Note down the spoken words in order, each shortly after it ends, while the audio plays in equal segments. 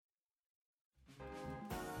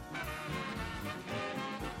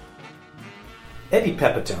Eddie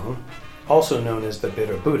Pepitone, also known as the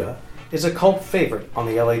Bitter Buddha, is a cult favorite on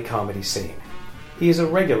the LA comedy scene. He is a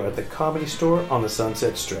regular at the Comedy Store on the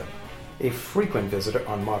Sunset Strip, a frequent visitor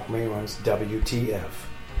on Marc Maron's WTF.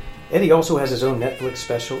 Eddie also has his own Netflix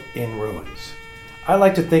special, In Ruins. I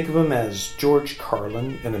like to think of him as George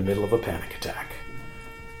Carlin in the middle of a panic attack.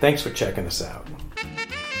 Thanks for checking us out.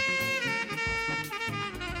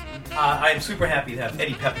 I'm super happy to have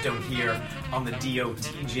Eddie Pepitone here on the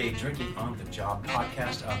DOTJ Drinking on the Job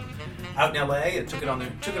podcast. Out in LA, I took it on the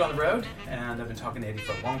road, and I've been talking to Eddie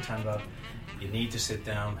for a long time about you need to sit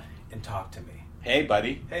down and talk to me. Hey,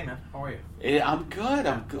 buddy. Hey, man. How are you? I'm good.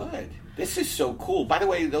 This is so cool. By the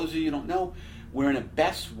way, those of you who don't know, we're in a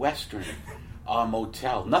Best Western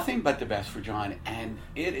motel. Nothing but the best for John, and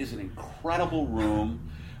it is an incredible room.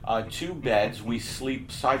 2 beds. We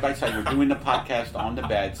sleep side by side. We're doing the podcast on the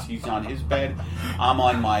beds. He's on his bed. I'm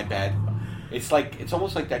on my bed. It's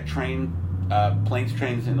almost like that planes,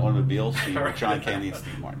 trains, and automobiles scene with John Candy and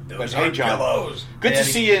Steve Martin. But hey, John, pillows. Good to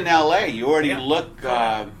see you in L.A. You already look,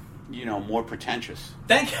 more pretentious.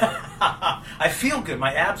 Thank you. I feel good.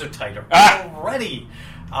 My abs are tighter already.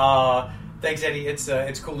 Thanks, Eddie.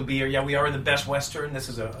 It's cool to be here. Yeah, we are in the Best Western. This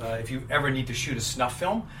is if you ever need to shoot a snuff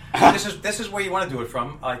film, this is where you want to do it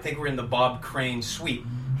from. I think we're in the Bob Crane suite.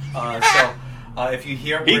 So if you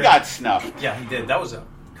hear, he got snuffed. Yeah, he did. That was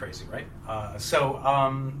crazy, right?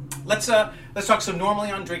 Let's talk. So normally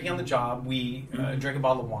on Drinking on the Job, we drink a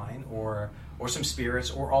bottle of wine or some spirits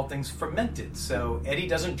or all things fermented. So Eddie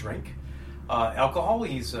doesn't drink alcohol. I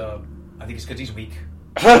think it's because he's weak.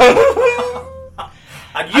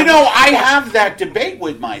 I have that debate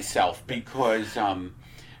with myself because,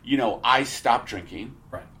 I stopped drinking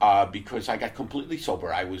because I got completely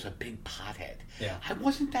sober. I was a big pothead. Yeah. I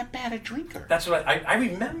wasn't that bad a drinker. That's what I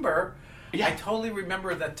remember. Yeah. I totally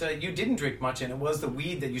remember that you didn't drink much, and it was the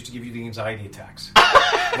weed that used to give you the anxiety attacks.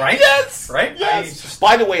 Right? Yes. Right? Yes.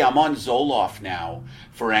 By the way, I'm on Zoloft now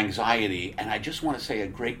for anxiety, and I just want to say a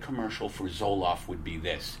great commercial for Zoloft would be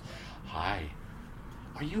this. Hi.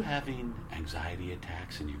 Are you having anxiety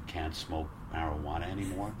attacks and you can't smoke marijuana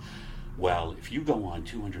anymore? Well, if you go on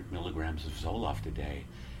 200 milligrams of Zoloft a day,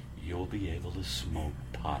 you'll be able to smoke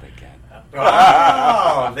pot again.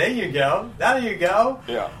 Oh, there you go. There you go.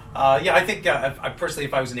 Yeah. I think I personally,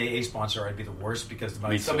 if I was an AA sponsor, I'd be the worst because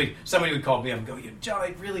somebody would call me up and go, John,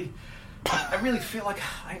 I really feel like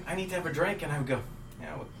I need to have a drink, and I would go,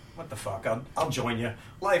 what the fuck? I'll join you.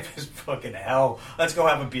 Life is fucking hell. Let's go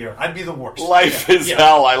have a beer. I'd be the worst. Life is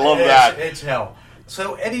hell. I love that. It's hell.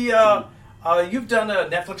 So, Eddie, you've done a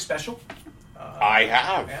Netflix special. I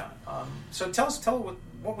have. Yeah. So tell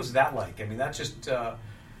what was that like? I mean, that's just.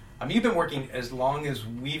 You've been working as long as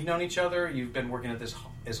we've known each other. You've been working at this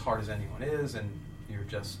as hard as anyone is, and you're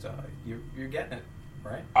just you're getting it,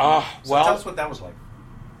 right? Tell us what that was like.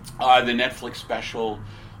 The Netflix special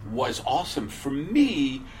was awesome. For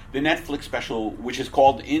me, the Netflix special, which is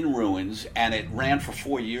called In Ruins, and it ran for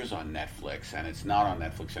 4 years on Netflix, and it's not on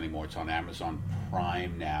Netflix anymore. It's on Amazon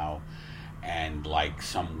Prime now, and like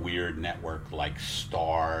some weird network like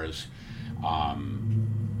Stars.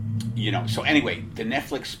 So anyway, the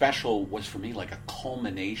Netflix special was for me like a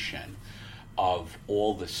culmination of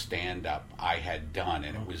all the stand-up I had done,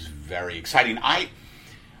 and it was very exciting.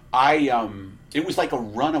 It was like a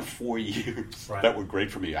run of 4 years that were great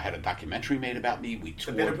for me. I had a documentary made about me. We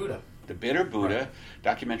toured The Bitter Buddha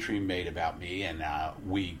documentary made about me, and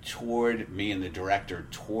we toured. Me and the director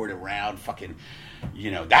toured around.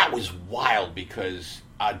 That was wild because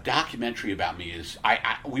a documentary about me is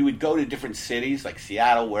we would go to different cities like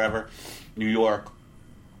Seattle, wherever, New York,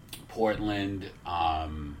 Portland, blah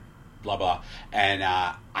blah, and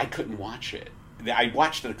I couldn't watch it. I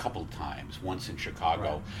watched it a couple of times, once in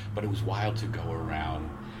Chicago, but it was wild to go around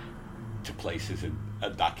to places and a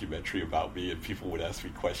documentary about me, and people would ask me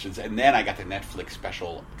questions. And then I got the Netflix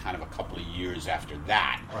special kind of a couple of years after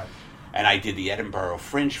that. Right. And I did the Edinburgh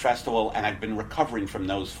Fringe Festival, and I've been recovering from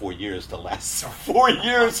those 4 years the last 4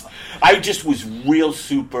 years. I just was real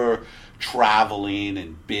super traveling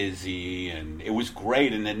and busy, and it was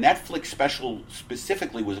great. And the Netflix special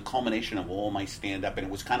specifically was a culmination of all my stand-up, and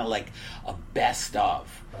it was kind of like a best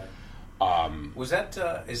of. Right. Is that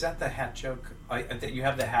the hat joke? That you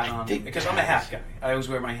have the hat on? Because I'm a hat guy. I always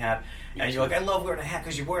wear my hat. And you're like, I love wearing a hat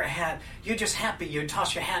because you wear a hat. You're just happy. You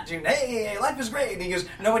toss your hat and hey, life is great. And he goes,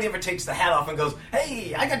 nobody ever takes the hat off and goes,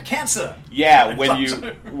 hey, I got cancer. Yeah,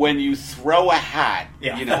 when you throw a hat,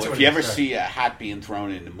 if you ever is, see a hat being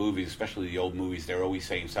thrown in the movies, especially the old movies, they're always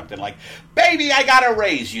saying something like, baby, I got a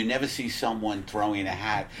raise. You never see someone throwing a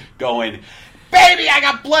hat going, baby, I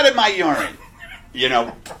got blood in my urine. You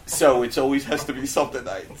know, so it always has to be something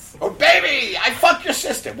nice. Oh, baby, I fucked your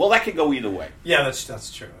sister. Well, that could go either way. Yeah,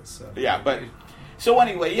 that's true. Yeah, but so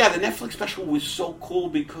anyway, yeah, the Netflix special was so cool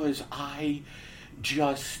because I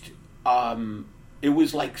just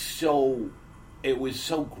it was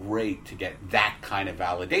so great to get that kind of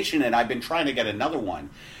validation, and I've been trying to get another one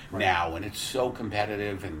now, and it's so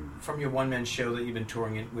competitive. And from your one-man show that you've been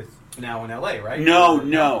touring it with now in LA, right? No.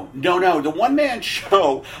 The one-man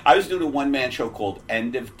show, I was doing a one-man show called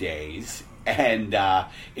End of Days, and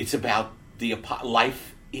it's about the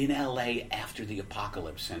life in LA after the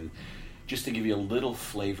apocalypse. And just to give you a little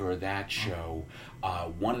flavor of that show,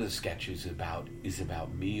 one of the sketches is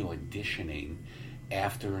about me auditioning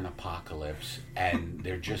after an apocalypse, and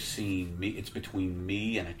they're just seeing me. It's between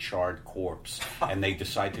me and a charred corpse, and they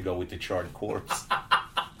decide to go with the charred corpse.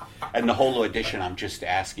 And the whole audition, I'm just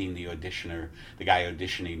asking the auditioner, the guy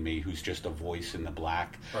auditioning me, who's just a voice in the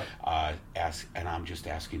black, and I'm just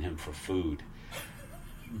asking him for food.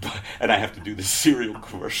 And I have to do the cereal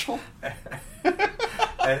commercial.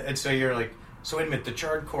 and so you're like, so wait a minute, the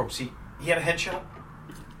charred corpse, he had a headshot?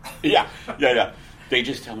 Yeah. They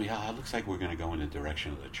just tell me, it looks like we're going to go in the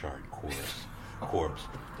direction of the charred corpse.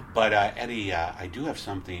 But Eddie, I do have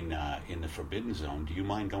something in the Forbidden Zone. Do you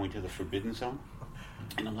mind going to the Forbidden Zone?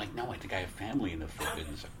 And I'm like, no, I think I have family in the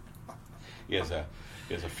Forbidden Zone. He has a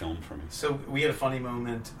film for me. So we had a funny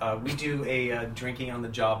moment. We do a Drinking on the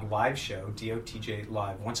Job live show, DOTJ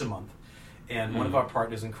Live, once a month. And one of our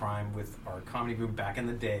partners in crime with our comedy group back in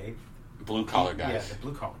the day, Blue Collar Guys. Yeah, the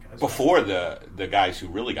Blue Collar Guys. Before the guys who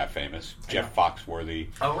really got famous, Jeff Foxworthy.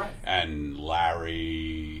 Oh, right. And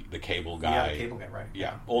Larry, the cable guy. Yeah, the cable guy, right.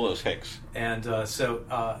 Yeah, all those hicks. And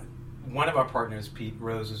so one of our partners, Pete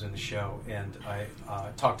Rose, was in the show, and I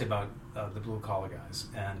talked about the Blue Collar Guys.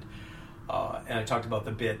 And I talked about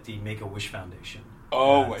the bit, the Make-A-Wish Foundation.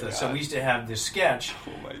 Oh, my God. So we used to have this sketch,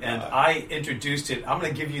 and I introduced it. I'm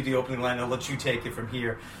going to give you the opening line. I'll let you take it from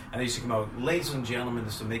here. And I used to come out, ladies and gentlemen,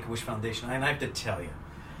 this is the Make-A-Wish Foundation. And I have to tell you,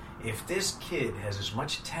 if this kid has as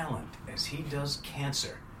much talent as he does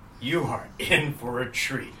cancer, you are in for a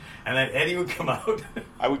treat. And then Eddie would come out.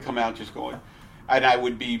 I would come out just going, and I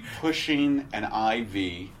would be pushing an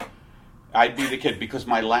IV. I'd be the kid because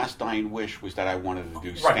my last dying wish was that I wanted to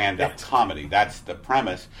do stand-up comedy. That's the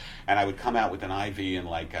premise. And I would come out with an IV in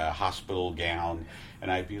like a hospital gown, and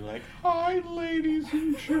I'd be like, "Hi, ladies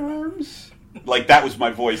and germs." Like that was my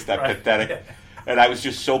voice, that pathetic. And I was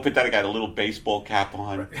just so pathetic. I had a little baseball cap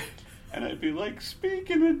on, and I'd be like,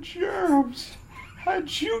 "Speaking of germs, how'd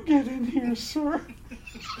you get in here, sir?"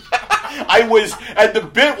 I was, and the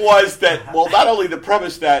bit was that, well, not only the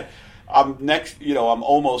premise that I'm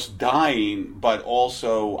almost dying, but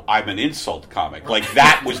also I'm an insult comic. Like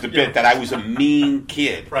that was the bit, that I was a mean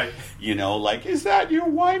kid. Right. You know, like, is that your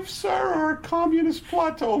wife, sir, or a communist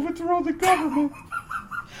plot to overthrow the government?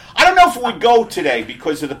 I don't know if it would go today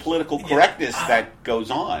because of the political correctness that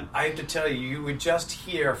goes on. I have to tell you, you would just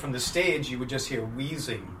hear, from the stage, you would just hear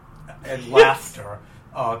wheezing and laughter,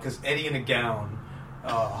 because Eddie in a gown,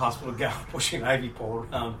 hospital gown, pushing an IV pole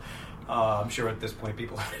around. I'm sure at this point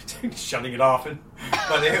people are shutting it off,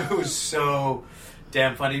 but it was so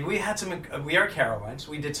damn funny. We are Carolines.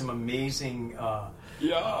 We did some amazing. I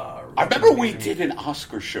remember we did an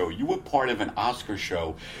Oscar show. You were part of an Oscar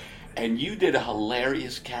show, and you did a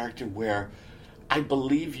hilarious character where I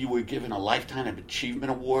believe you were given a Lifetime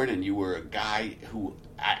Achievement Award, and you were a guy who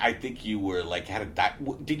I think you were like had a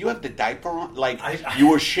did you have the diaper on? Like you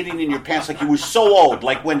were shitting in your pants, like you were so old.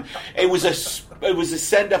 Like when it was a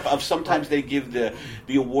send up of, sometimes they give the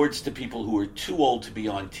awards to people who are too old to be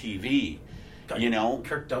on TV. You know,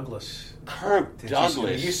 Kirk Douglas.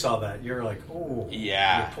 You saw that. You're like, oh,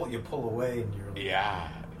 yeah. You pull away, and you're like,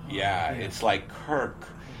 yeah. It's like Kirk.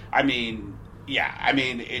 I mean,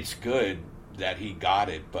 it's good that he got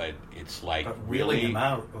it, but it's like, but reeling him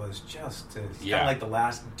out was just kind of like the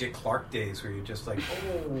last Dick Clark days, where you're just like,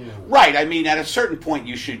 oh, right. I mean, at a certain point,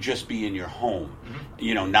 you should just be in your home,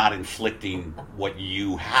 you know, not inflicting what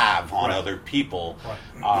you have on other people.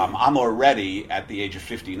 I'm already at the age of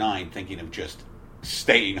 59 thinking of just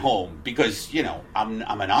staying home because, you know, I'm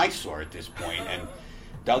an eyesore at this point, and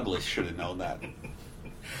Douglas should have known that.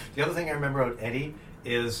 The other thing I remember about Eddie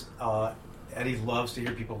is Eddie loves to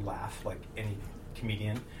hear people laugh, like any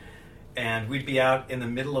comedian. And we'd be out in the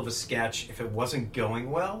middle of a sketch. If it wasn't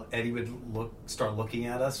going well, Eddie would start looking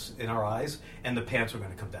at us in our eyes, and the pants were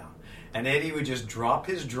going to come down. And Eddie would just drop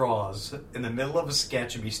his drawers in the middle of a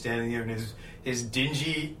sketch and be standing there in his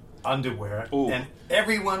dingy underwear, Ooh. and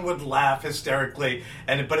everyone would laugh hysterically.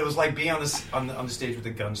 But it was like being on the stage with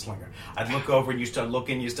a gunslinger. I'd look over, and you start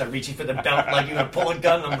looking, you start reaching for the belt, like you're gonna pull a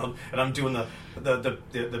gun, and I'm doing the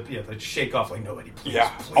shake off, like nobody, please. Yeah.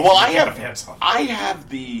 Please, Well, I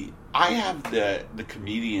have the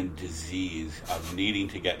comedian disease of needing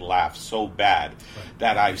to get laughs so bad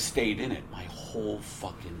that I've stayed in it my whole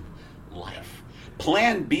fucking life.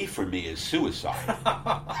 Plan B for me is suicide.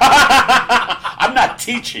 I'm not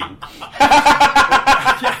teaching.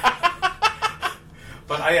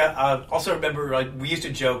 But I also remember, like, we used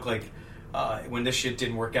to joke, like, when this shit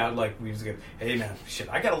didn't work out, like, we used to go, hey man, shit,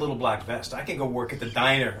 I got a little black vest. I can go work at the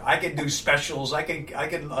diner. I can do specials. I can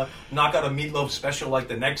knock out a meatloaf special like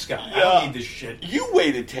the next guy. I don't need this shit. You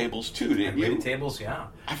waited tables too, didn't you? Waited tables, yeah.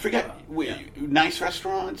 I forget. Nice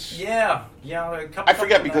restaurants? Yeah. I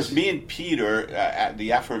forget because me and Peter,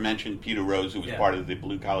 the aforementioned Peter Rose, who was part of the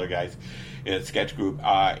Blue Collar Guys sketch group,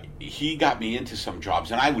 he got me into some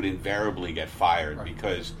jobs, and I would invariably get fired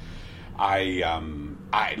because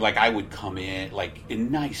I would come in, like,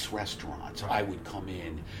 in nice restaurants, I would come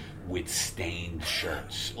in with stained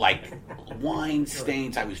shirts, like wine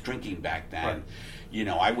stains. I was drinking back then. Right. You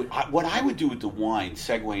know, what I would do with the wine,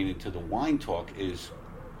 segueing into the wine talk, is,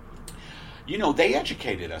 you know, they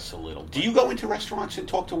educated us a little. Do you go into restaurants and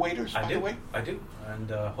talk to waiters, by the way? I do. And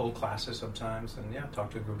hold classes sometimes, and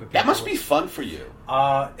talk to a group of people. That must be fun for you.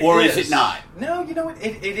 Or is it not? No, you know what?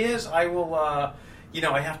 It is. I will...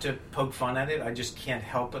 I have to poke fun at it. I just can't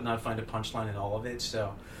help but not find a punchline in all of it.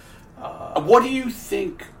 So, what do you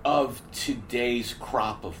think of today's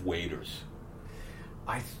crop of waiters?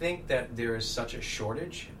 I think that there is such a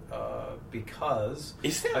shortage because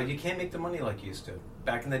is there? You can't make the money like you used to.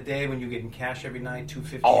 Back in the day when you were getting cash every night,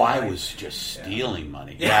 $2.50. Oh, I was just stealing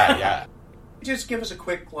money. Yeah. Just give us a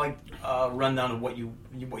quick rundown of what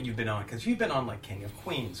you've been on, because you've been on like King of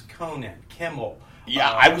Queens, Conan, Kimmel.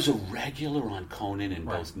 Yeah, I was a regular on Conan in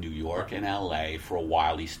both New York and L.A. for a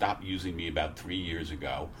while. He stopped using me about 3 years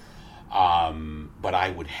ago. But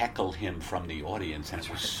I would heckle him from the audience, and it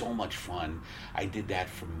was so much fun. I did that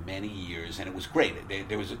for many years, and it was great.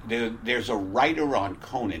 There's a writer on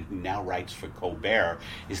Conan who now writes for Colbert.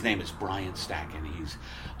 His name is Brian Stack, and he's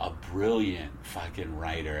a brilliant fucking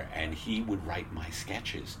writer, and he would write my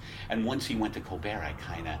sketches. And once he went to Colbert,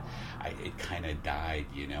 it kind of died,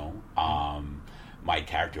 you know. My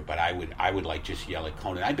character, but I would like just yell at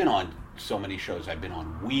Conan. I've been on so many shows. I've been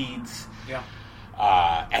on Weeds. Yeah.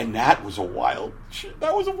 And that was a wild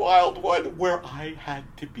one where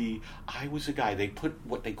I was a guy, they put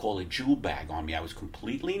what they call a jewel bag on me. I was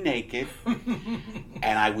completely naked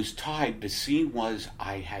and I was tied. The scene was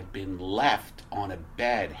I had been left on a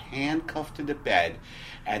bed, handcuffed to the bed,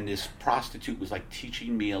 and this prostitute was like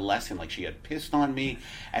teaching me a lesson, like she had pissed on me.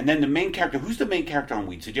 And then the main character, who's the main character on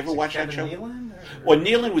Weeds? Did you ever watch that show? Nealon? Well,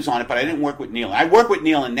 Nealon was on it, but I didn't work with Nealon. I work with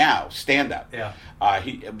Nealon now, stand up. Yeah.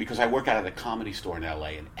 Because I work out at a comedy store in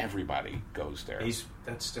L.A. and everybody goes there.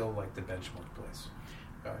 That's still like the benchmark place.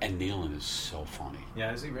 And Nealon is so funny.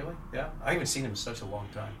 Yeah, is he really? Yeah, I haven't seen him in such a long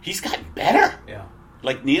time. He's gotten better. Yeah,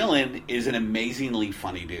 like Nealon is an amazingly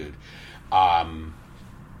funny dude.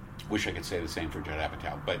 Wish I could say the same for Judd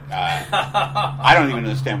Apatow, but I don't even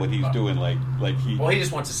understand what he's doing. Like he. Well, he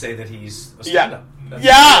just wants to say that he's a stand-up.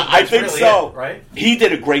 I think really so. It, right? He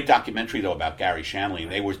did a great documentary though about Gary Shandling.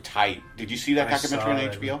 They were tight. Did you see that documentary on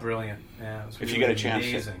HBO? It was brilliant. Yeah, it was if you get a chance,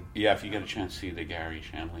 amazing. If you get a chance, see the Gary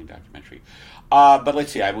Shandling documentary. But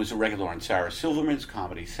let's see. I was a regular on Sarah Silverman's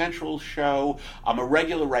Comedy Central show. I'm a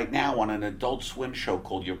regular right now on an Adult Swim show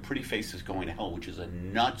called Your Pretty Face Is Going to Hell, which is a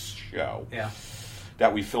nuts show. Yeah.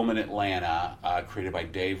 That we film in Atlanta, created by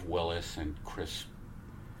Dave Willis and Chris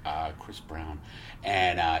Brown,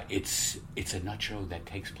 and it's a nut show that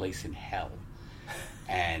takes place in hell,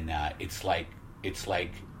 and it's like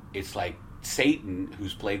Satan,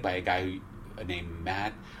 who's played by a guy named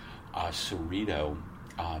Matt Cerrito.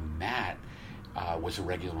 Matt was a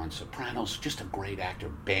regular on Sopranos, just a great actor.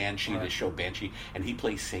 Banshee, the show Banshee, and he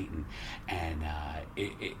plays Satan, and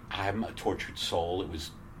I'm a tortured soul. It was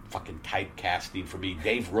fucking typecasting for me.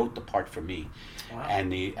 Dave wrote the part for me. Wow.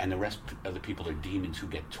 And the rest of the people are demons who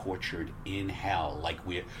get tortured in hell. Like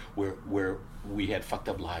we had fucked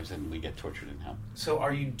up lives and we get tortured in hell. So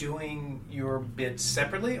are you doing your bits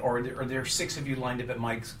separately, or are there 6 of you lined up at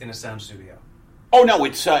Mike's in a sound studio? Oh no,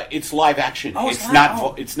 it's live action. Oh,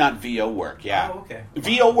 it's not VO work. Yeah. Oh, okay.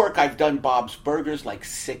 VO work. I've done Bob's Burgers like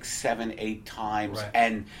 6, 7, 8 times, right.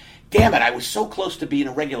 And damn it, I was so close to being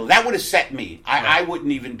a regular. That would have set me. I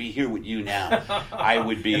wouldn't even be here with you now. I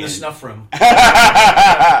would be in the snuff room.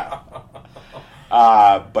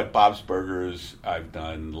 But Bob's Burgers, I've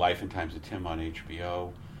done Life and Times of Tim on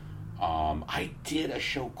HBO. I did a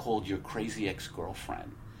show called Your Crazy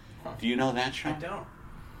Ex-Girlfriend. Huh. Do you know that show? I don't.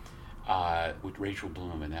 With Rachel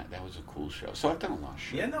Bloom, and that was a cool show. So I've done a lot of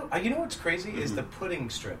shows. Yeah, no. You know what's crazy is the pudding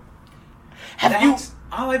strip. Have you?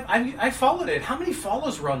 Oh, I followed it. How many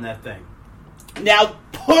follows were on that thing? Now,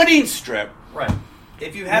 pudding strip. Right.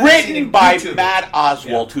 If you haven't seen Written it, by YouTube Matt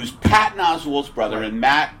Oswalt, yeah. who's Patton Oswalt's brother, Right. and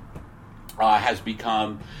Matt has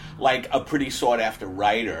become like a pretty sought-after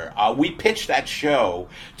writer. We pitched that show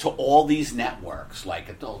to all these networks, like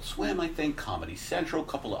Adult Swim, I think, Comedy Central, a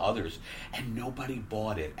couple of others, and nobody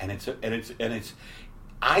bought it. And it's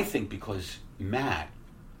I think because Matt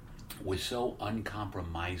was so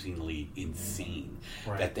uncompromisingly insane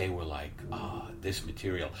that they were like, this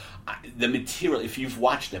material. The material, if you've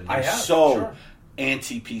watched them, they're so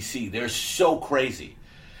anti-PC. They're so crazy.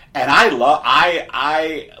 And I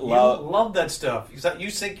love that stuff. You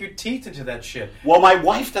sink your teeth into that shit. Well, my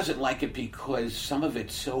wife doesn't like it because some of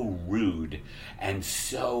it's so rude and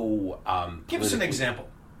so. Give us an example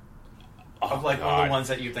of like one of the ones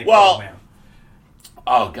that you think. Well, oh man.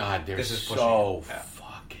 Oh God, there's so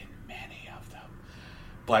fucking many of them.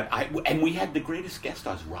 But we had the greatest guest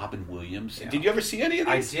stars, Robin Williams. Yeah. Did you ever see any of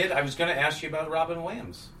these? I did. I was going to ask you about Robin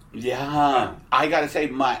Williams. Yeah, I got to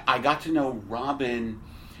say, I got to know Robin.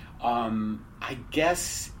 I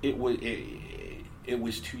guess it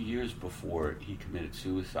was 2 years before he committed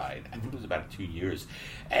suicide. I think it was about 2 years,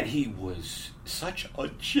 and he was such a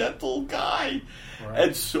gentle guy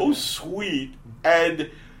and so sweet,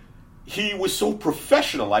 and he was so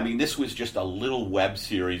professional. I mean, this was just a little web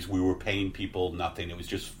series. We were paying people nothing. It was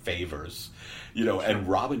just favors, And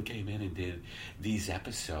Robin came in and did these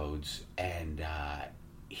episodes, and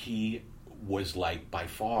he was like by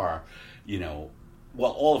far,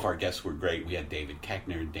 well, all of our guests were great. We had David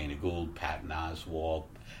Koechner, Dana Gould, Patton Oswalt,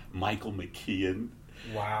 Michael McKean.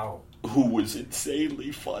 Wow. Who was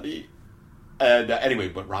insanely funny. And anyway,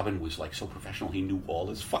 but Robin was like so professional. He knew all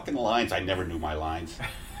his fucking lines. I never knew my lines.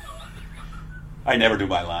 Wow.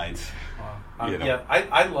 Yeah,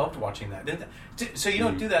 I loved watching that. So you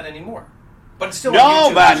don't do that anymore? But it's still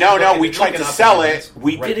no, man, no. We tried to sell it.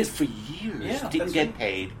 We right. did it for years. Yeah, didn't get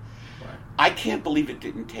paid. Right. I can't believe it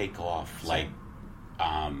didn't take off. Like,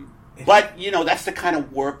 but that's the kind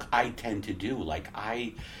of work I tend to do. Like,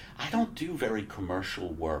 I don't do very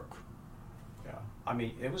commercial work. Yeah, I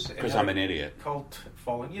mean, it was because I'm an idiot. Cult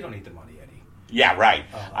following. You don't need the money, Eddie. Yeah, right.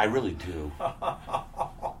 I really do.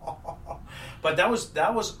 But that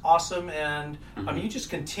was awesome, and I mean, you just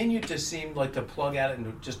continued to seem like to plug at it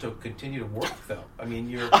and just to continue to work, though. I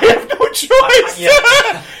mean, I have no choice.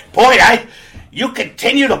 Boy, you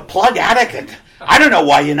continue to plug at it, and I don't know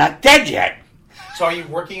why you're not dead yet. So, are you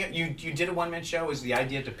working? You did a one-man show. Is the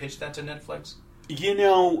idea to pitch that to Netflix?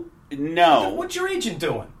 No. What's your agent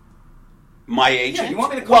doing? My agent? Yeah, you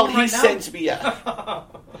want me to call him right he now? sends me. I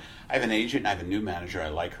have an agent. And I have a new manager. I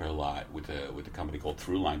like her a lot with a company called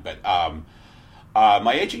Throughline. But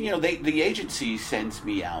my agent, the agency sends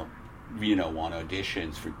me out, on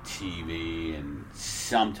auditions for TV and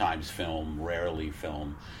sometimes film, rarely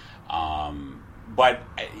film. But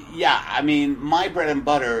yeah, I mean, my bread and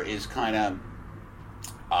butter is kind of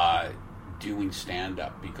doing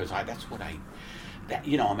stand-up because that's what I'm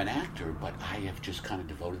an actor, but I have just kind of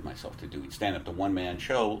devoted myself to doing stand-up. The one-man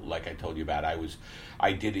show, like I told you about,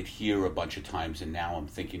 I did it here a bunch of times, and now I'm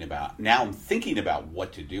thinking about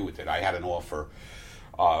what to do with it. I had an offer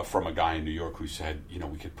from a guy in New York who said,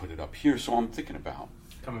 we could put it up here, so I'm thinking about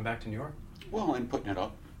coming back to New York. Well, and putting it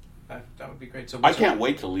up. That would be great. So I can't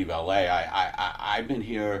wait to leave LA. I've been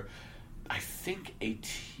here, I think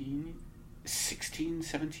 16,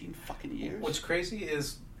 17 fucking years. What's crazy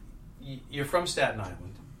is you're from Staten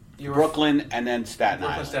Island. Brooklyn and then Staten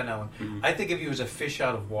Island. Staten Island. Mm-hmm. I think of you as a fish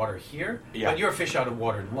out of water here, but you're a fish out of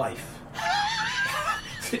water in life.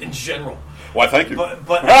 In general. Why, thank you.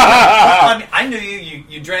 But I mean, I knew you.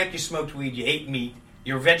 You drank, you smoked weed, you ate meat.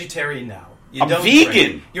 You're a vegetarian now. I'm vegan.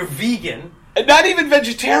 Drink. You're vegan. Not even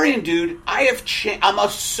vegetarian, dude. I'm a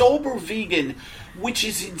sober vegan, which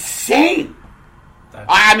is insane.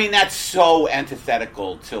 I mean, that's so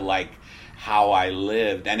antithetical to like how I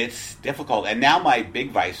lived, and it's difficult. And now my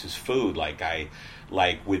big vice is food. Like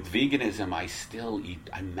with veganism,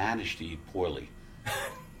 I manage to eat poorly,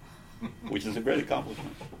 which is a great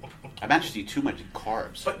accomplishment. I managed to eat too much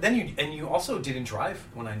carbs. But then you also didn't drive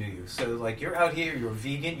when I knew you. So like you're out here, you're a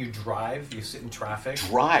vegan, you drive, you sit in traffic.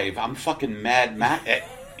 Drive? I'm fucking mad.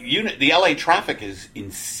 The LA traffic is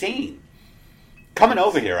insane. Coming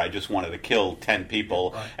over here, I just wanted to kill 10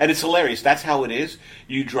 people. Right. And it's hilarious. That's how it is.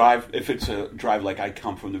 You drive, if it's a drive like I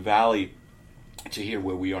come from the Valley, to here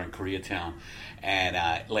where we are in Koreatown. And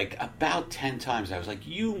like about 10 times I was like,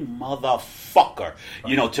 you motherfucker,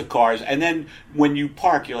 you know, to cars. And then when you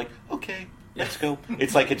park, you're like, okay, let's go.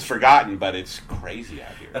 It's like it's forgotten, but it's crazy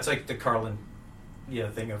out here. That's like the Carlin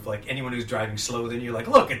thing of like anyone who's driving slow, then you're like,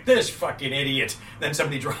 look at this fucking idiot. Then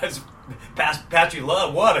somebody drives past you,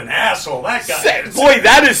 what an asshole that guy is. Boy,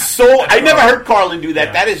 that is so... I never heard Carlin do that.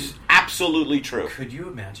 Yeah. That is absolutely true. Could you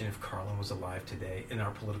imagine if Carlin was alive today in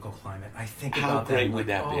our political climate? I think how about great that. would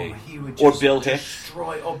that be? He would just or Bill Hicks.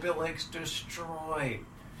 Destroy. Oh, Bill Hicks destroy.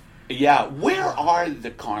 Yeah, where are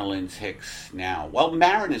the Carlins Hicks now? Well,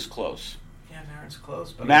 Marin is close. Yeah, Marin's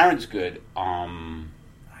close. But Marin's good.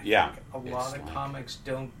 Yeah, a lot of comics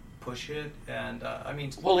don't push it, and I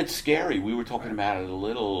mean, well, it's scary. We were talking about it a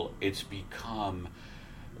little. It's become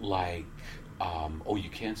like, oh, you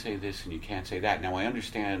can't say this and you can't say that. Now I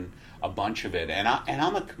understand a bunch of it, and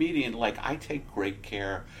I'm a comedian. Like I take great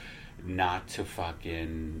care not to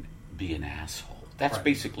fucking be an asshole. That's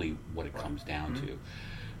basically what it comes down to.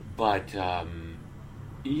 But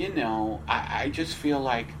you know, I just feel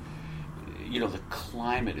like, you know, the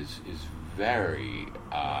climate is very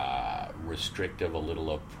restrictive, a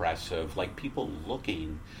little oppressive, like people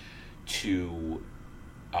looking to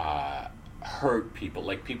hurt people,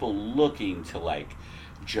 like people looking to like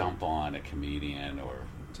jump on a comedian or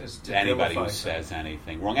anybody who says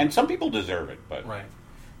anything wrong. And some people deserve it, but... Right.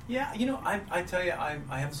 Yeah, you know, I tell you,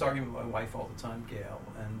 I have this argument with my wife all the time, Gail,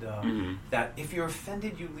 and that if you're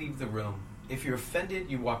offended, you leave the room. If you're offended,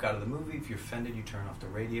 you walk out of the movie. If you're offended, you turn off the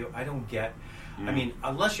radio. I don't get... I mean,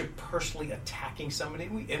 unless you're personally attacking somebody,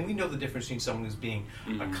 and we know the difference between someone who's being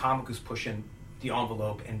a comic who's pushing the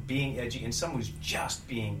envelope and being edgy, and someone who's just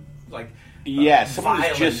being like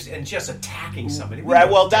violent and just attacking somebody. Right.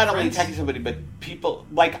 Well, not only attacking somebody, but people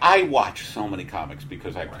like I watch so many comics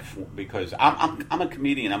because I'm a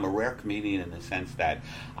comedian. I'm a rare comedian in the sense that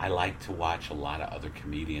I like to watch a lot of other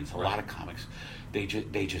comedians. A lot of comics. They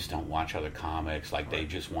just don't watch other comics. Like they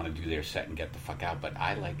just want to do their set and get the fuck out. But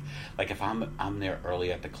I like if I'm there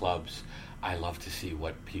early at the clubs, I love to see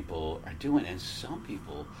what people are doing. And some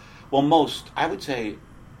people, well, most I would say,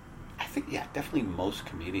 I think definitely most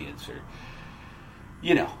comedians are,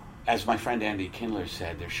 you know, as my friend Andy Kindler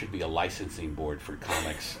said, there should be a licensing board for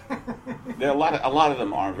comics. There are a lot of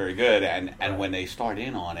them aren't very good, and when they start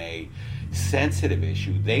in on a sensitive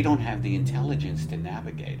issue, they don't have the intelligence to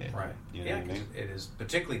navigate it. Right. You know what I mean? It is,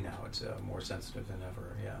 particularly now, it's more sensitive than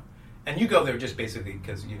ever. Yeah. And you go there just basically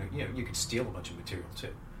because you could steal a bunch of material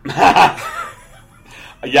too.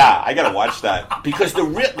 Yeah, I gotta watch that because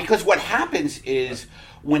because what happens is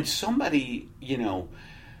when somebody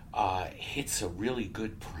hits a really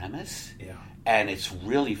good premise, and it's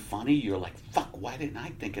really funny, you're like, fuck, why didn't I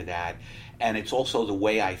think of that? And it's also the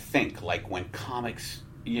way I think. Like when comics,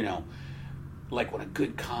 like when a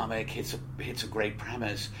good comic hits a great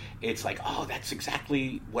premise, it's like, oh, that's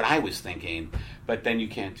exactly what I was thinking. But then you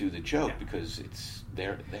can't do the joke because it's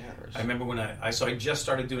theirs. I remember when I just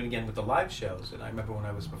started doing it again with the live shows, and I remember when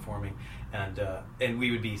I was performing, and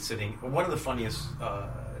we would be sitting. One of the funniest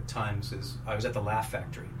times is I was at the Laugh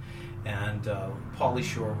Factory, and Pauly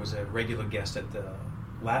Shore was a regular guest at the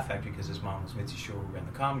Laugh Factory because his mom was Mitzi Shore, who ran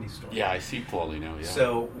the Comedy Store. Yeah, I see Pauly now. Yeah.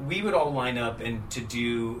 So we would all line up and to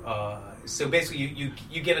do. So basically,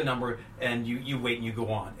 you get a number and you wait and you go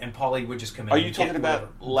on. And Pauly would just come in. Are you talking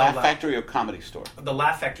about Laugh Factory or Comedy Store? The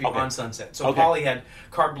Laugh Factory on Sunset. So Pauly had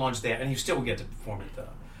carte blanche there, and he still would get to perform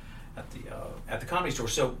at the Comedy Store.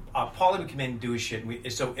 So Pauly would come in and do his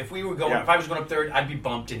shit. So if we were going, if I was going up third, I'd be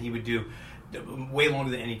bumped, and he would do way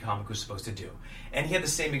longer than any comic was supposed to do. And he had the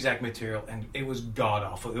same exact material, and it was god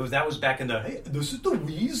awful. That was back in the, hey, this is the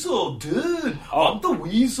Weasel, dude. I'm the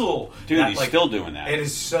Weasel. Dude, he's still doing that. It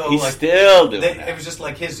is so he's still doing that. It was just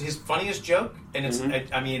like his funniest joke, and it's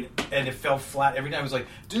and it fell flat every time. It was like,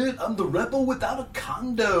 dude, I'm the rebel without a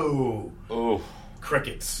condo. Oh.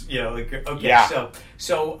 Crickets, okay.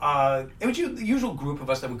 So it was the usual group of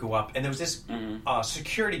us that would go up, and there was this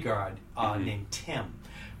security guard named Tim,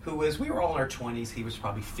 who we were all in our 20s. He was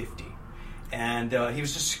probably 50. And he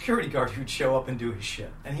was a security guard who'd show up and do his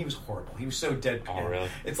shit. And he was horrible. He was so deadpan. Oh, really?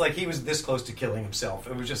 It's like he was this close to killing himself.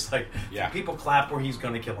 It was just like, people clap or he's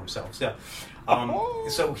going to kill himself. So,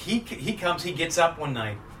 so he comes, he gets up one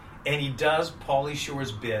night, and he does Pauly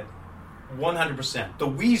Shore's bit 100%. The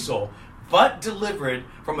Weasel, but delivered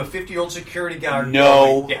from a 50-year-old security guard.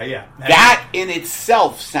 No. Yeah. That in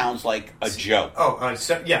itself sounds like a joke.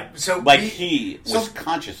 So like he was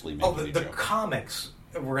consciously making a joke. The comics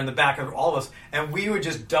were in the back of all of us, and we were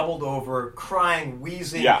just doubled over, crying,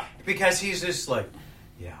 wheezing, because he's just like,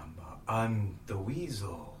 I'm the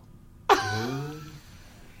Weasel, dude.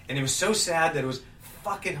 and it was so sad that it was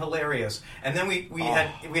fucking hilarious. And then we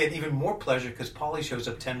had even more pleasure because Paulie shows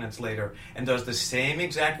up 10 minutes later and does the same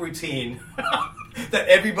exact routine that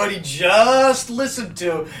everybody just listened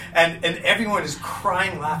to, and everyone is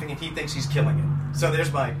crying, laughing, and he thinks he's killing it. So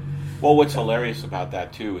there's my... Well, what's hilarious about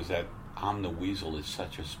that, too, is that I'm the Weasel is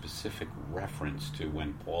such a specific reference to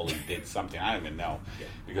when Paulie did something. I don't even know,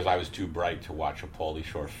 because I was too bright to watch a Paulie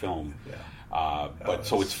Shore film.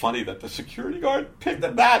 So it's funny that the security guard picked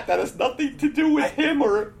that. That has nothing to do with him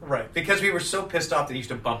or... Right, because we were so pissed off that he used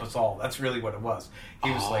to bump us all. That's really what it was.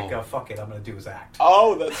 He was like, fuck it, I'm going to do his act.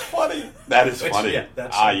 Oh, that's funny. That is funny.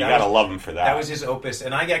 Yeah, you got to love him for that. That was his opus.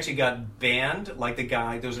 And I actually got banned, like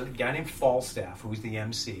there was a guy named Falstaff who was the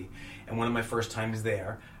MC. And one of my first times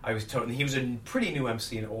there, I was told, and he was a pretty new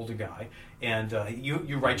MC, an older guy, and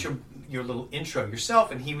you write your little intro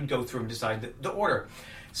yourself, and he would go through and decide the order.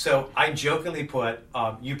 So I jokingly put,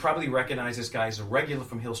 you probably recognize this guy as a regular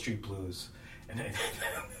from Hill Street Blues. And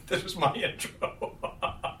this was my intro.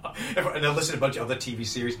 And I listened to a bunch of other TV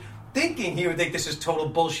series, thinking he would think this is total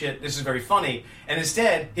bullshit, this is very funny. And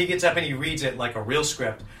instead, he gets up and he reads it like a real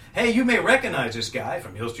script. Hey, you may recognize this guy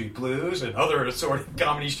from Hill Street Blues and other assorted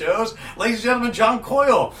comedy shows. Ladies and gentlemen, John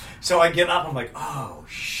Coyle. So I get up, I'm like, oh,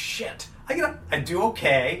 shit. I get up, I do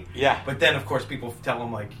okay. Yeah. But then, of course, people tell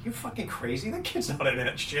him, like, you're fucking crazy. That kid's not in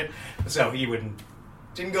that shit. So he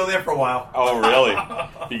didn't go there for a while. Oh, really?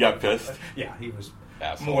 He got pissed? Yeah, he was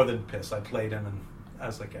Asshole. More than pissed. I played him, and I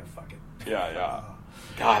was like, yeah, fuck it. Yeah.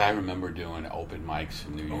 God, I remember doing open mics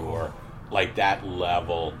in New York, like that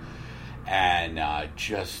level, and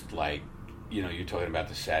just like, you're talking about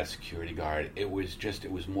the sad security guard. It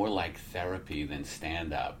was more like therapy than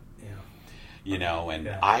stand-up.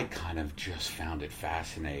 Yeah. I kind of just found it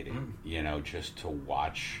fascinating, just to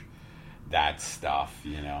watch that stuff,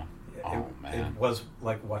 Yeah, man. It was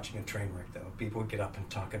like watching a train wreck, though. People would get up and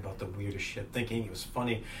talk about the weirdest shit, thinking it was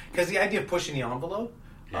funny. Because the idea of pushing the envelope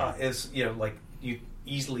is, like,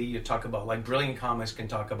 you talk about, like, brilliant comics can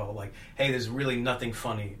talk about, like, hey, there's really nothing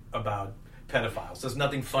funny about pedophiles. There's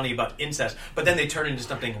nothing funny about incest. But then they turn into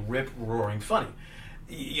something rip-roaring funny.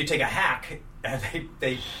 You take a hack, and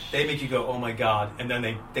they make you go, oh, my God, and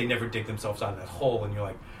then they never dig themselves out of that hole, and you're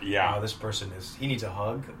like, this person he needs a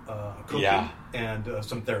hug, a cookie, and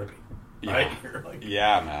some therapy. Yeah. Right? You're like,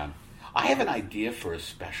 yeah, man. I have an idea for a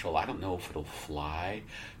special. I don't know if it'll fly,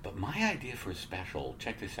 but my idea for a special,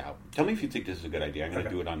 check this out. Tell me if you think this is a good idea. I'm going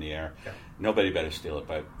to do it on the air. Okay. Nobody better steal it,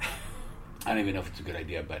 but I don't even know if it's a good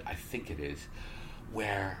idea, but I think it is,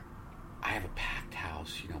 where I have a packed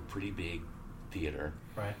house, pretty big theater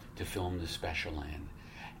to film the special in,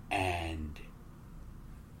 and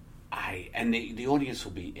the audience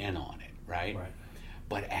will be in on it, right?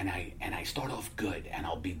 But and I start off good, and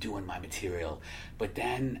I'll be doing my material, but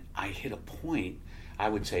then I hit a point. I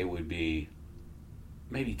would say it would be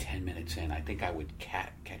maybe 10 minutes in. I think I would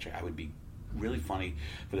catch it. I would be really funny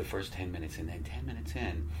for the first 10 minutes, and then 10 minutes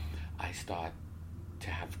in, I start to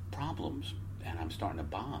have problems, and I'm starting to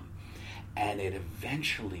bomb, and it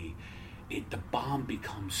eventually. The bomb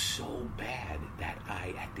becomes so bad that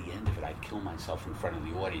at the end of it, I kill myself in front of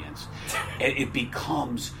the audience. And it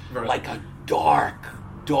becomes like a dark,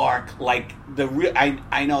 like the real.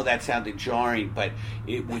 I know that sounded jarring, but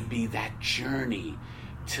it would be that journey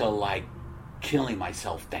to like killing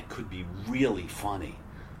myself that could be really funny.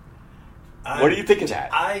 What do you think of that?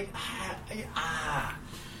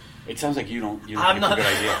 It sounds like you don't think it's a good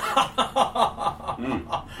idea.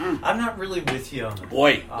 I'm not really with you on that.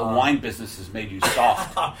 Boy, the wine business has made you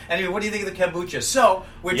soft. Anyway, what do you think of the kombucha? So,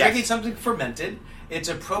 we're drinking something fermented. It's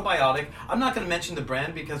a probiotic. I'm not going to mention the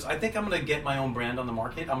brand because I think I'm going to get my own brand on the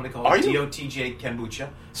market. I'm going to call it DOTJ Kombucha.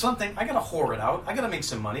 Something. I got to whore it out. I got to make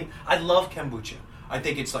some money. I love kombucha. I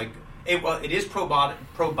think it's like, it is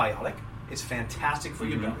probiotic. It's fantastic for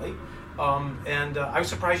your belly. I was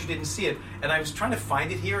surprised you didn't see it. And I was trying to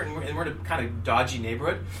find it here, and we're in a kind of dodgy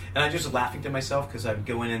neighborhood. And I was just laughing to myself because I would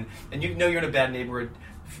go in, and you're in a bad neighborhood.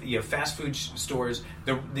 Fast food stores,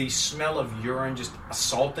 the smell of urine just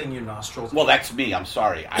assaulting your nostrils. Well, that's me. I'm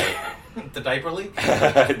sorry. The diaper leak?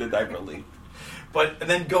 The diaper leak. And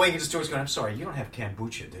then going into stores going, I'm sorry, you don't have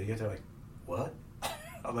kombucha, do you? They're like, what?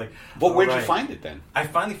 I'm like, well, where'd you find it then? I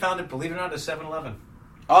finally found it, believe it or not, at 7-Eleven.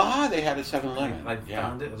 They had a 7-Eleven. I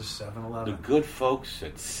found it at a 7-Eleven. The good folks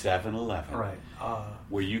at 7-Eleven. Right.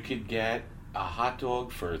 Where you could get a hot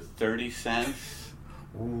dog for 30 cents.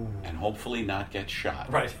 Ooh. And hopefully not get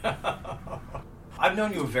shot. Right. I've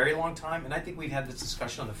known you a very long time, and I think we've had this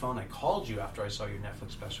discussion on the phone. I called you after I saw your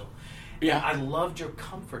Netflix special. Yeah. And I loved your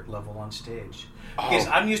comfort level on stage. Because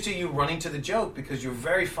I'm used to you running to the joke because you're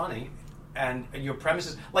very funny. and your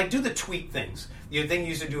premises, like, do the tweet things. The thing you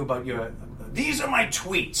used to do about these are my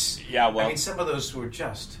tweets. Yeah, well, I mean, some of those were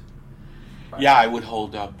just. Right. Yeah, I would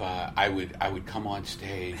hold up. I would come on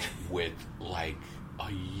stage with like a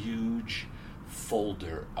huge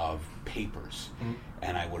folder of papers,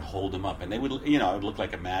 and I would hold them up, and they would, I would look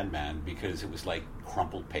like a madman because it was like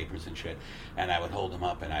crumpled papers and shit. And I would hold them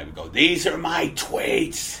up, and I would go, "These are my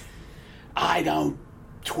tweets. I don't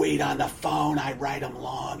tweet on the phone. I write them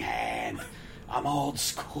longhand. I'm old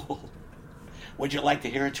school. Would you like to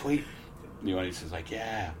hear a tweet?" The audience is like,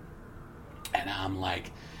 "Yeah," and I'm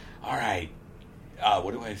like, "All right.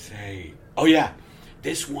 What do I say? Oh yeah,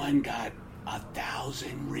 this one got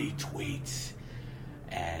 1,000 retweets."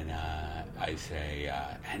 And I say,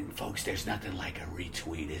 and folks, there's nothing like a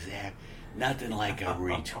retweet, is there? Nothing like a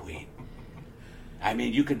retweet. I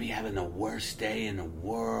mean, you could be having the worst day in the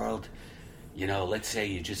world. Let's say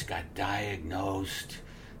you just got diagnosed.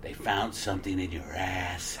 They found something in your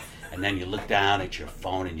ass. And then you look down at your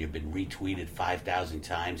phone and you've been retweeted 5,000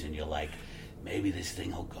 times and you're like, maybe this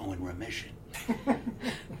thing will go in remission.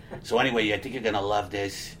 So anyway, I think you're going to love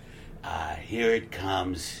this. Here it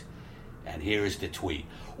comes, and here is the tweet.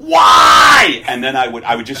 Why? And then I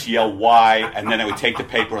would just yell why, and then I would take the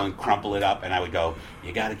paper and crumple it up, and I would go,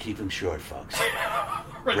 you got to keep them short, folks.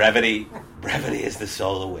 Brevity is the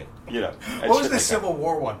soul of wit. What was the Civil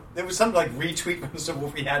War one? There was something like retweet from the Civil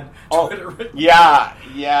War. We had Twitter. Yeah.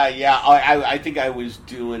 I think I was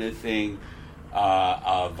doing a thing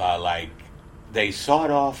of like, they sawed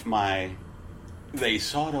off my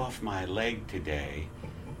leg today,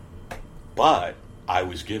 but I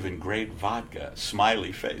was given great vodka.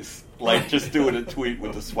 Smiley face. Like, just doing a tweet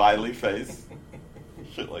with a smiley face.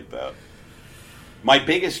 Shit like that. My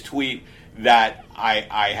biggest tweet that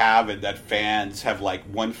I have, and that fans have, like,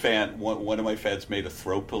 one of my fans made a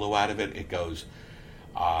throw pillow out of it. It goes,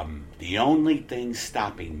 the only thing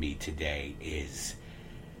stopping me today is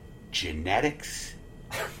genetics,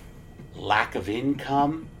 lack of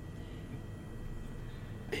income,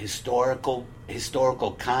 historical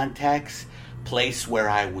context, place where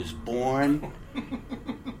I was born,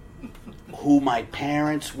 who my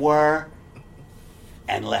parents were,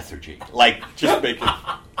 and lethargy. Like, just make it.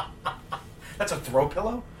 That's a throw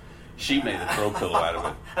pillow? She made a throw pillow out of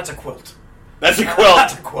it. That's a quilt. That's a quilt.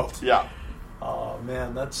 That's a quilt. Yeah. Oh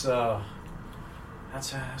man, that's fucking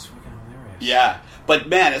hilarious. Yeah, but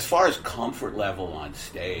man, as far as comfort level on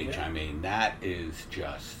stage, I mean, that is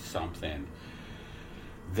just something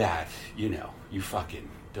that you fucking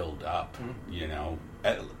build up.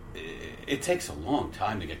 It takes a long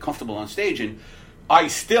time to get comfortable on stage, and I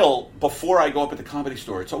still, before I go up at the Comedy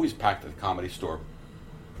Store, it's always packed at the Comedy Store,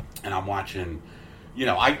 and I'm watching.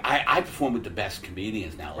 I perform with the best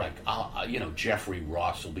comedians now. Like, Jeffrey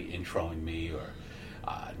Ross will be introing me, or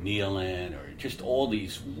Nealon, or just all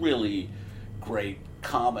these really great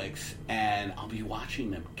comics, and I'll be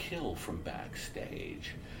watching them kill from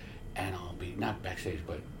backstage, and I'll be not backstage,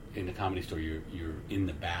 but in the Comedy Store, you're in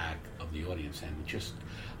the back of the audience, and just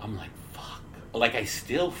I'm like, fuck. Like, I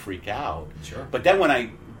still freak out. Sure. But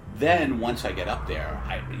then once I get up there,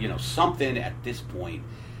 something at this point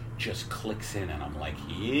just clicks in, and I'm like,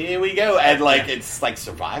 here we go, and like it's like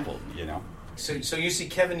survival, So you see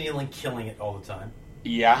Kevin Nealon killing it all the time.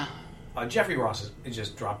 Yeah. Jeffrey Ross is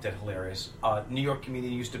just dropped dead hilarious. New York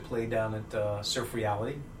comedian used to play down at Surf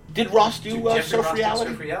Reality. Did Ross do Surf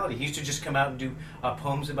Reality? Surf Reality. He used to just come out and do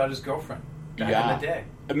poems about his girlfriend back in the day.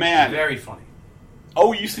 Man, very funny.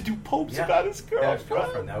 Oh, he used to do poems about his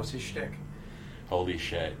girlfriend. That was his shtick. Holy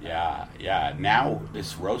shit! Yeah. Now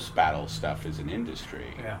this roast battle stuff is an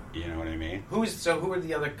industry. Yeah. You know what I mean? Who are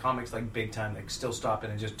the other comics, like, big time, that still stop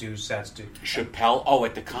in and just do sets? Chappelle. Oh,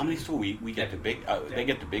 at the Comedy Store, we get the big. They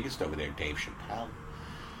get the biggest over there. Dave Chappelle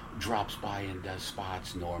drops by and does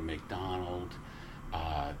spots. Norm Macdonald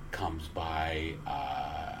comes by.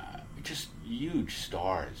 Just huge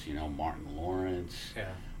stars. Martin Lawrence. Yeah.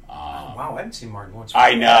 Wow, I haven't seen Martin Lawrence.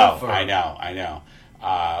 I know.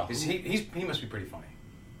 He must be pretty funny.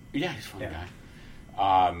 Yeah, he's a funny guy.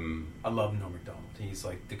 I love Norm Macdonald. He's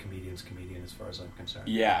like the comedian's comedian as far as I'm concerned.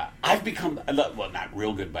 Yeah, I've become not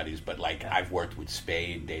real good buddies, but I've worked with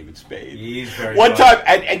Spade, David Spade. He's very one time,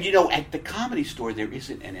 and at the Comedy Store there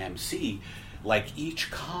isn't an MC. Like,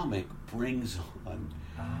 each comic brings on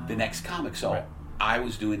the next comic. So right. I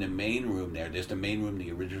was doing the main room there. There's the main room,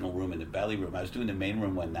 the original room, and the belly room. I was doing the main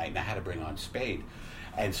room one night, and I had to bring on Spade.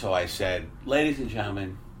 And so I said, ladies and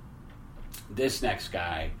gentlemen, this next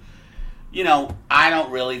guy, I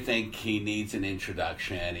don't really think he needs an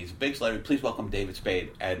introduction. He's a big celebrity. Please welcome David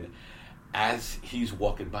Spade. And as he's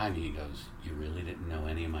walking by me, he goes, you really didn't know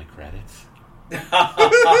any of my credits?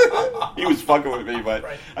 He was fucking with me, but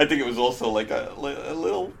I think it was also like a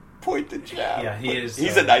little pointed jab. Yeah, he is.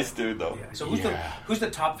 He's a nice dude, though. Yeah. So who's the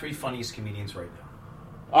top 3 funniest comedians right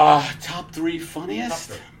now? Top 3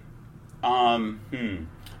 funniest? Top 3.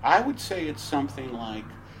 I would say it's something like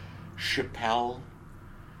Chappelle.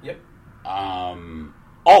 Yep.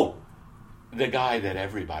 The guy that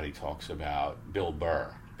everybody talks about, Bill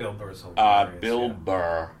Burr. Bill Burr's hilarious. Bill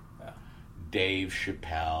Burr, Dave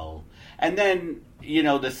Chappelle, and then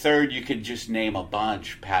the third you could just name a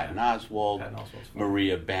bunch: Patton Oswalt,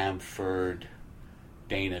 Maria Bamford,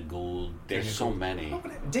 Dana Gould. There's so many.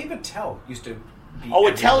 Dave Attell used to be.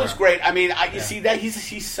 Attell is great. I mean, you see that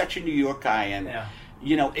he's such a New York guy, and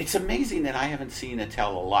it's amazing that I haven't seen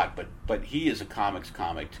Attell a lot, but he is a comic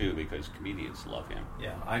too because comedians love him.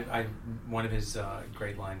 Yeah, I one of his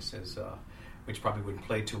great lines is, which probably wouldn't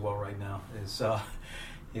play too well right now, is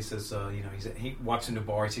he says, he walks into a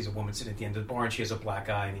bar, he sees a woman sitting at the end of the bar, and she has a black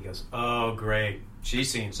eye, and he goes, "Oh, great, she's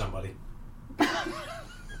seeing somebody."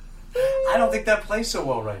 I don't think that plays so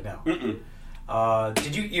well right now.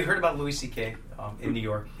 Did you heard about Louis C.K. In New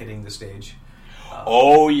York hitting the stage?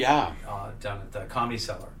 Down at the Comedy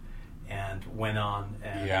Cellar, and went on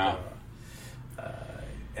and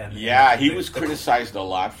he was criticized a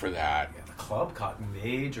lot for that. The club caught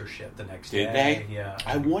major shit the next day. Did they? Yeah.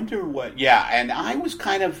 I wonder what. Yeah, and I was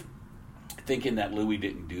kind of thinking that Louis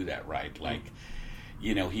didn't do that right. Like,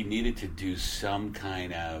 he needed to do some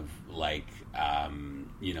kind of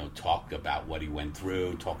talk about what he went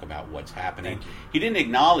through, talk about what's happening. He didn't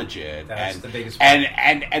acknowledge it. That's the biggest problem.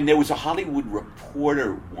 And there was a Hollywood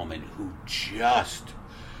Reporter woman who just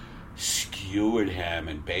skewered him,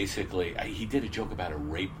 and basically he did a joke about a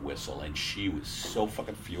rape whistle, and she was so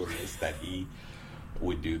fucking furious that he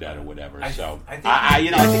would do that or whatever. I think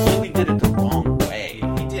Louis did it the wrong way.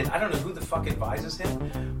 He did. I don't know who the fuck advises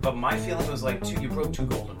him, but my feeling was like you broke 2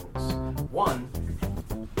 golden rules. One,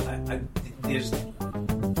 there's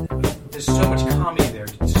so much comedy there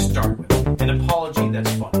to start with. An apology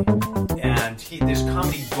that's funny, and there's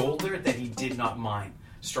comedy gold there that he did not mind.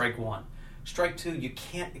 Strike 1. Strike 2, you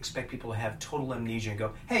can't expect people to have total amnesia and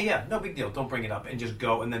go, "Hey, yeah, no big deal, don't bring it up," and just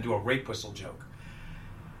go and then do a rape whistle joke.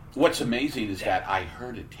 What's amazing is that I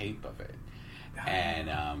heard a tape of it, and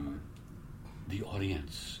the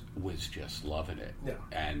audience was just loving it. Yeah.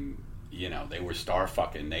 And, they were star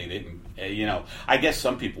fucking. They didn't, I guess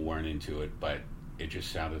some people weren't into it, but it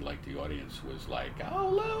just sounded like the audience was like, "Oh,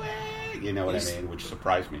 Louis," you know what I mean? Which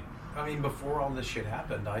surprised me. I mean, before all this shit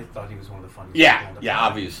happened, I thought he was one of the funniest people on the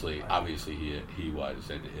planet. Obviously he was,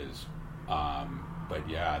 and his, but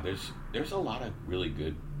yeah, there's a lot of really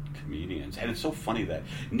good comedians, and it's so funny that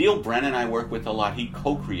Neil Brennan I work with a lot. He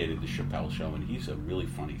co-created the Chappelle Show, and he's a really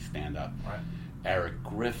funny stand-up. Right. Eric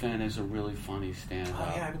Griffin is a really funny stand-up.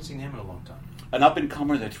 Oh yeah, I haven't seen him in a long time. An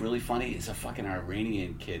up-and-comer that's really funny is a fucking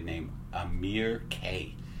Iranian kid named Amir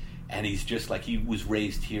K, and he's just like, he was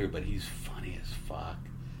raised here, but he's funny as fuck.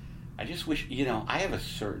 I just wish, I have a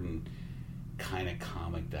certain kind of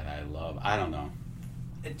comic that I love. I don't know.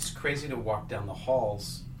 It's crazy to walk down the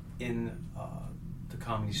halls in the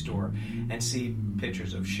Comedy Store and see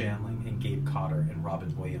pictures of Shandling and Gabe Cotter and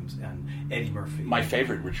Robin Williams and Eddie Murphy. My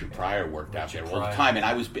favorite, Richard Pryor, worked out there all the time, and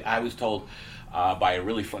I was told by a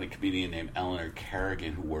really funny comedian named Eleanor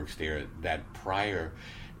Kerrigan who works there that Pryor,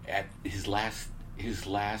 at his last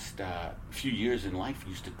few years in life,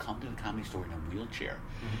 used to come to the Comedy Store in a wheelchair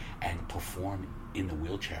and perform in the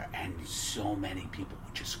wheelchair, and so many people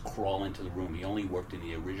would just crawl into the room. He only worked in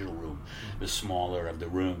the original room, the smaller of the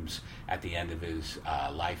rooms, at the end of his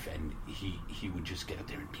life, and he would just get up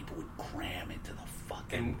there and people would cram into the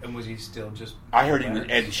fucking... And was he still just... I heard him,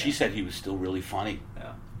 and she said he was still really funny.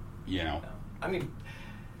 Yeah. I mean,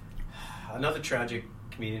 another tragic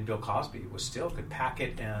comedian, Bill Cosby, could pack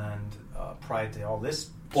it, and prior to all this...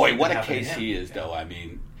 Boy, what a case he is, though. I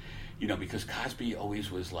mean... because Cosby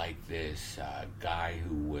always was like this guy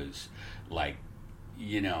who was like,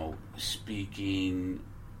 speaking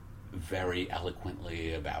very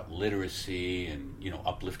eloquently about literacy and,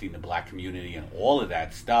 uplifting the black community and all of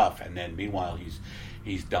that stuff. And then meanwhile,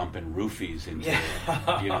 he's dumping roofies into,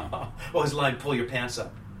 Well, his line, "Pull your pants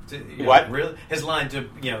up." What? Really? His line to,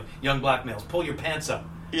 young black males, "Pull your pants up."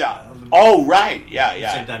 Yeah. Oh, right. Yeah. At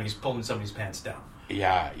the same time, he's pulling somebody's pants down.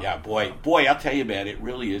 Yeah, boy, I'll tell you, man, it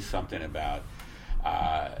really is something about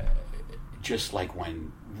just like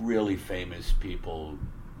when really famous people,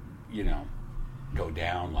 go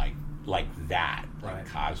down like that, like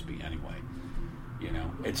Cosby, anyway.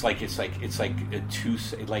 It's like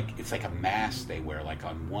a mask they wear. Like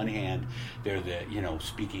on one hand, they're the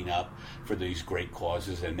speaking up for these great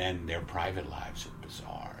causes, and then their private lives are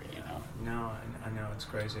bizarre. No, I know, it's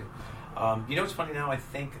crazy. You know what's funny now? I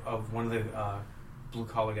think of one of the Blue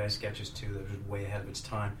Collar Guy sketches, too, that was way ahead of its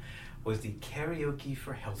time, was the Karaoke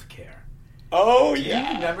for Healthcare. Oh, Do yeah.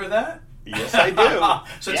 you remember that? Yes, I do.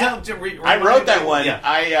 So yeah. I wrote that one.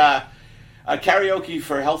 Yeah. Karaoke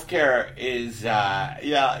for Healthcare is,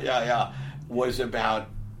 was about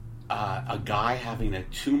a guy having a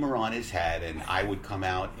tumor on his head, and I would come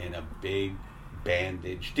out in a big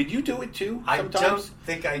bandage. Did you do it too? Sometimes? I don't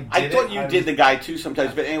think I did. I thought you did the guy too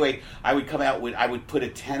sometimes, but anyway, I would come out with, I would put a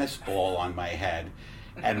tennis ball on my head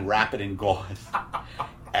and wrap it in gauze,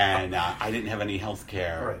 and I didn't have any health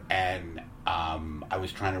care, right. And I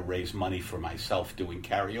was trying to raise money for myself doing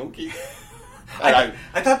karaoke. I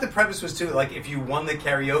thought the premise was too, like, if you won the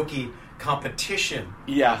karaoke competition,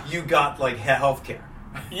 you got like health care.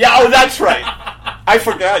 Yeah, oh, that's right. I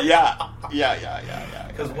forgot. Yeah.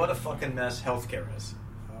 Because what a fucking mess healthcare is.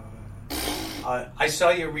 I saw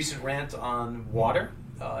your recent rant on water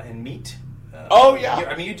and meat. Oh yeah.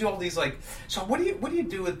 I mean, you do all these like. So what do you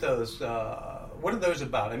do with those? What are those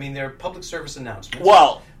about? I mean, they're public service announcements.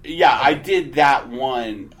 Well, yeah, I did that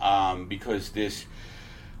one because this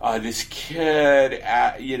kid,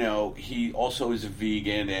 he also is a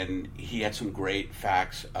vegan, and he had some great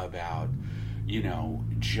facts about.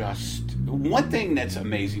 Just one thing that's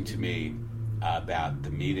amazing to me about the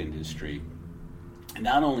meat industry,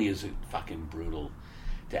 not only is it fucking brutal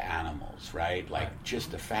to animals, right? Like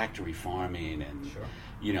just the factory farming and,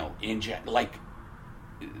 like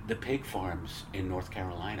the pig farms in North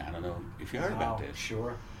Carolina. I don't know if you heard about this.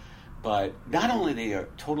 Sure. But not only they are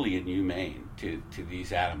totally inhumane to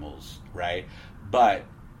these animals, right? But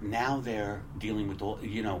now they're dealing with all,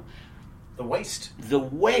 the waste. The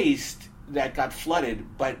waste that got flooded,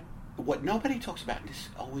 but what nobody talks about, and this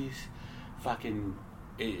always fucking,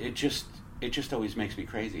 it just always makes me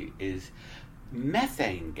crazy, is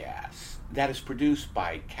methane gas that is produced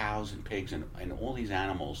by cows and pigs and all these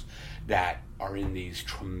animals that are in these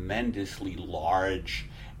tremendously large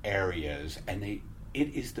areas, and it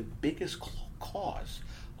is the biggest cause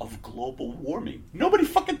of global warming. Nobody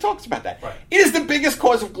fucking talks about that. Right. It is the biggest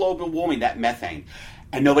cause of global warming, that methane.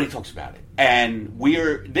 And nobody talks about it. And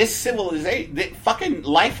this civilization, the fucking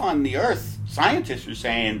life on the earth, scientists are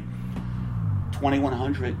saying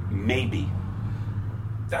 2100, maybe.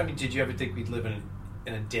 I mean, did you ever think we'd live in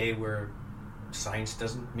a day where science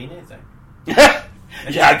doesn't mean anything? Yeah,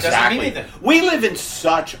 exactly. Doesn't mean anything. We live in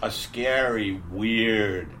such a scary,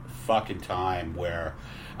 weird fucking time where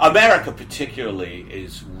America particularly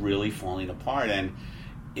is really falling apart. And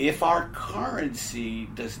if our currency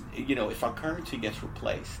gets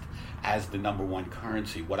replaced as the number one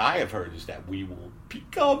currency, what I have heard is that we will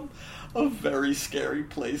become a very scary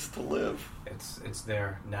place to live. It's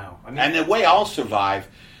there now. I mean, and the way I'll survive,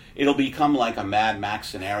 it'll become like a Mad Max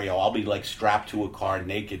scenario. I'll be like strapped to a car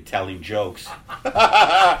naked telling jokes.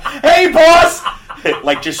 Hey, boss!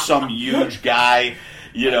 Like just some huge guy,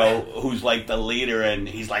 who's like the leader, and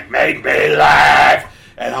he's like, make me laugh!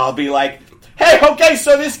 And I'll be like, hey, okay,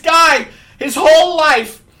 so this guy, his whole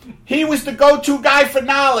life, he was the go-to guy for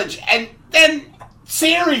knowledge, and then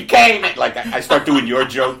Siri came, and like I start doing your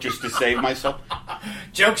joke just to save myself.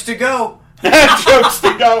 Jokes to go. Jokes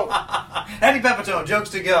to go. Eddie Pepitone, jokes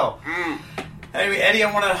to go. Anyway, Eddie,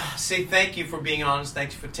 I want to say thank you for being honest.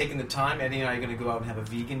 Thanks for taking the time. Eddie and I are going to go out and have a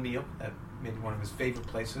vegan meal at maybe one of his favorite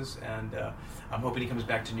places, and I'm hoping he comes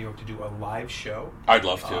back to New York to do a live show. I'd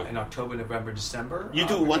love to. In October, November, December. You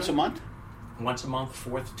do it once a month? Once a month,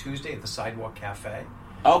 fourth Tuesday at the Sidewalk Cafe.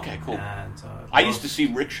 Okay, cool. And, I used to see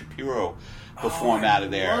Rick Shapiro perform out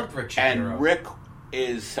of there. Loved Rick Shapiro. And Rick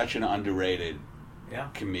is such an underrated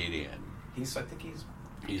comedian. I think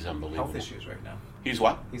he's unbelievable. Health issues right now. He's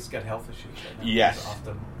what? He's got health issues right now. Yes. He's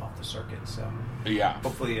off the circuit. So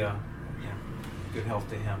hopefully, good health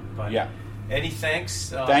to him. But Eddie, thanks.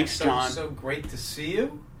 Thanks, John. So great to see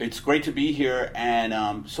you. It's great to be here,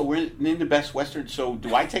 and so we're in the Best Western. So,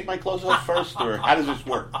 do I take my clothes off first, or how does this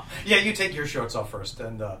work? Yeah, you take your shorts off first,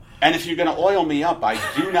 and if you're going to oil me up, I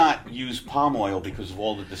do not use palm oil because of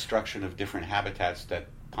all the destruction of different habitats that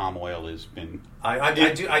palm oil has been. I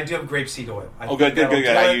do have grapeseed oil. Good.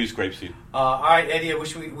 I use grapeseed. All right, Eddie. I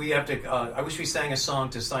wish we have to. I wish we sang a song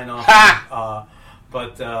to sign off.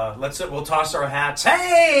 But we'll toss our hats.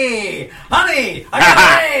 Hey, honey, I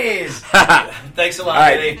got raise. Thanks a lot, all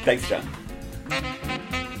right, Eddie. Thanks, John.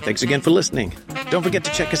 Thanks again for listening. Don't forget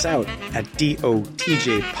to check us out at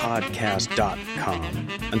dotjpodcast.com.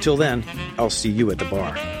 Until then, I'll see you at the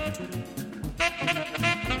bar.